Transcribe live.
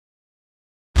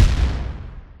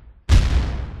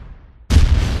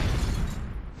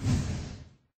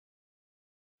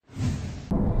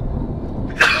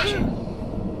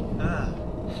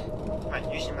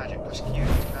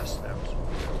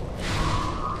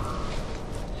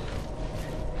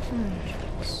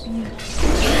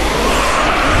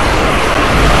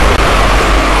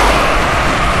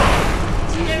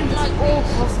All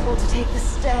possible to take the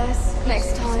stairs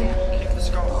next time.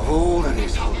 Of all that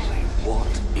is holy, what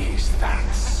is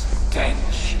that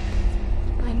stench?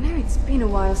 I know it's been a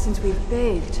while since we've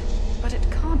bathed, but it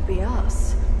can't be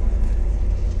us.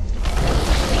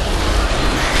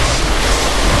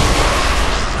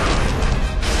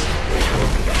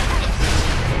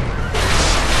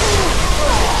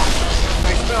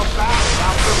 They smell bad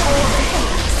after morning.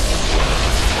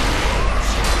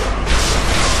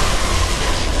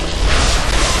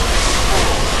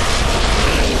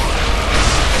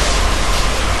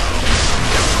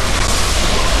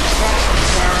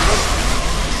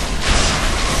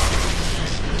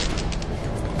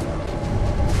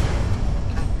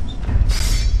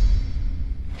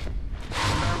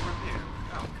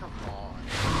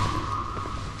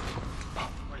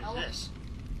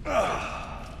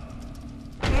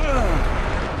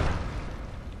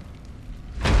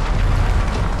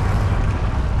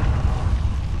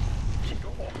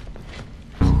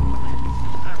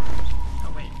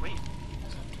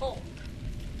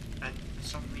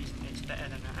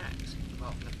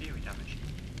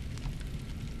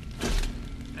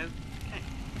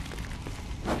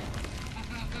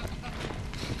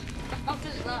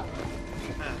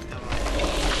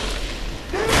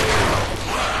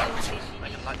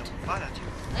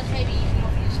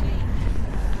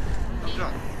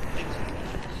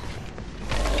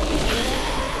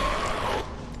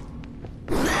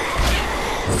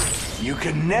 You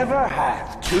can never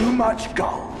have too much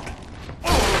gold.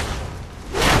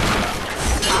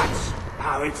 That's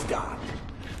how it's done.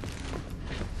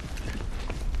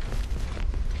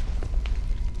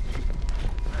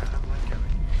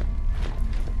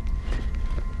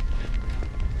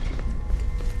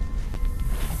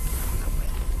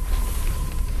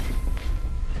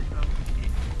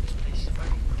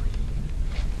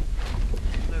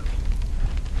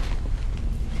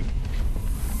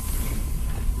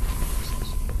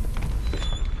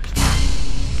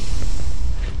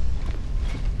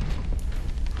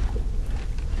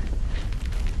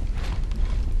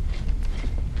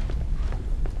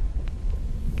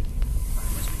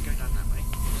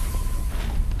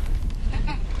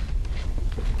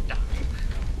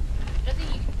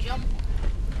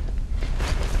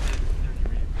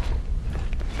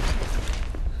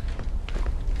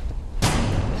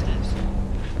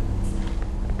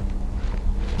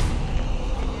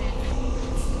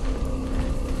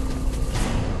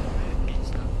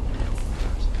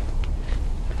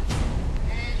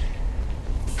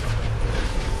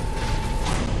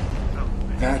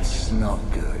 That's not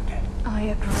good. I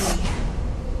agree.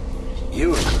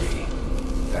 You agree?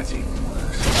 That's even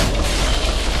worse.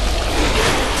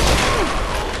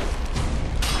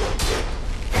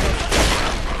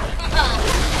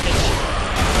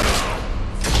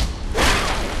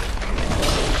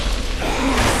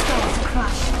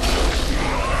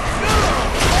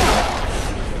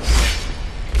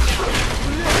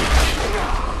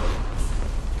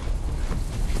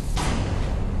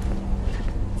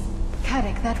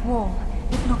 That wall,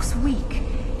 it looks weak.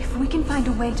 If we can find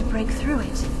a way to break through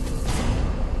it.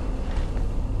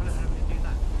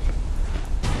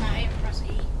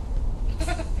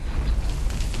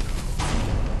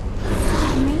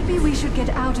 Maybe we should get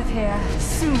out of here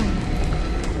soon.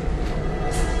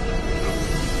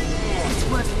 It's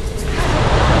working.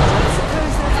 I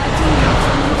suppose that's the demon.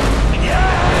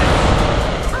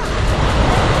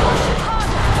 Push it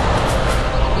harder.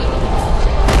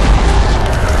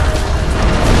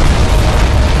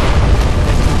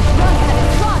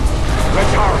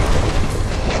 Let's hurry!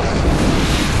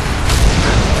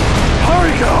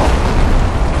 Hurry, go!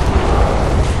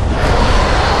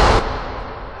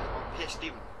 Hey,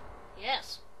 Steven.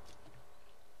 Yes.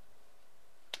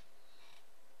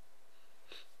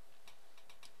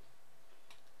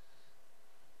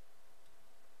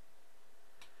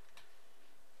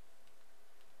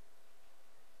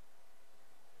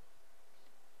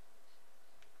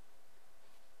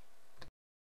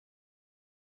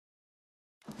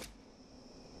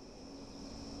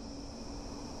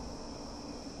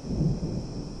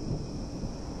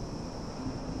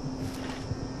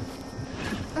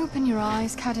 Open your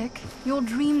eyes, Caddick. Your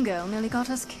dream girl nearly got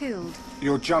us killed.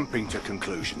 You're jumping to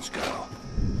conclusions, girl.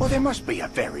 Well, there must be a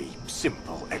very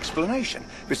simple explanation.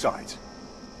 Besides,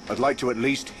 I'd like to at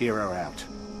least hear her out.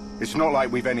 It's not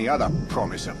like we've any other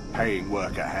promise of paying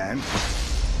work at hand.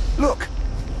 Look!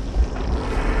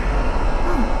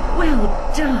 Oh, well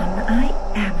done. I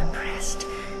am impressed.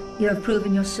 You have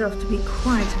proven yourself to be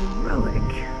quite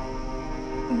heroic.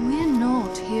 We're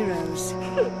not heroes.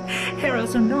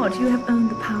 Heroes or not, you have earned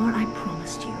the power I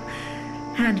promised you.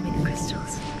 Hand me the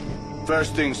crystals.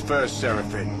 First things first,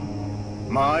 Seraphine.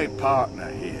 My partner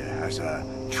here has a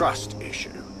trust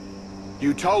issue.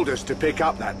 You told us to pick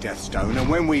up that Death Stone, and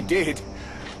when we did,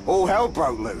 all hell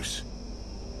broke loose.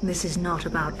 This is not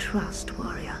about trust,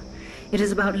 warrior. It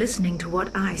is about listening to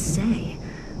what I say.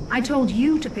 I told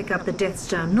you to pick up the Death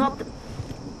Stone, not the...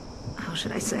 how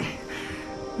should I say?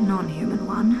 Non-human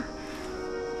one.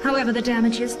 However, the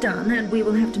damage is done, and we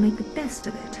will have to make the best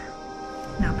of it.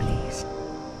 Now, please,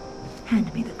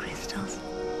 hand me the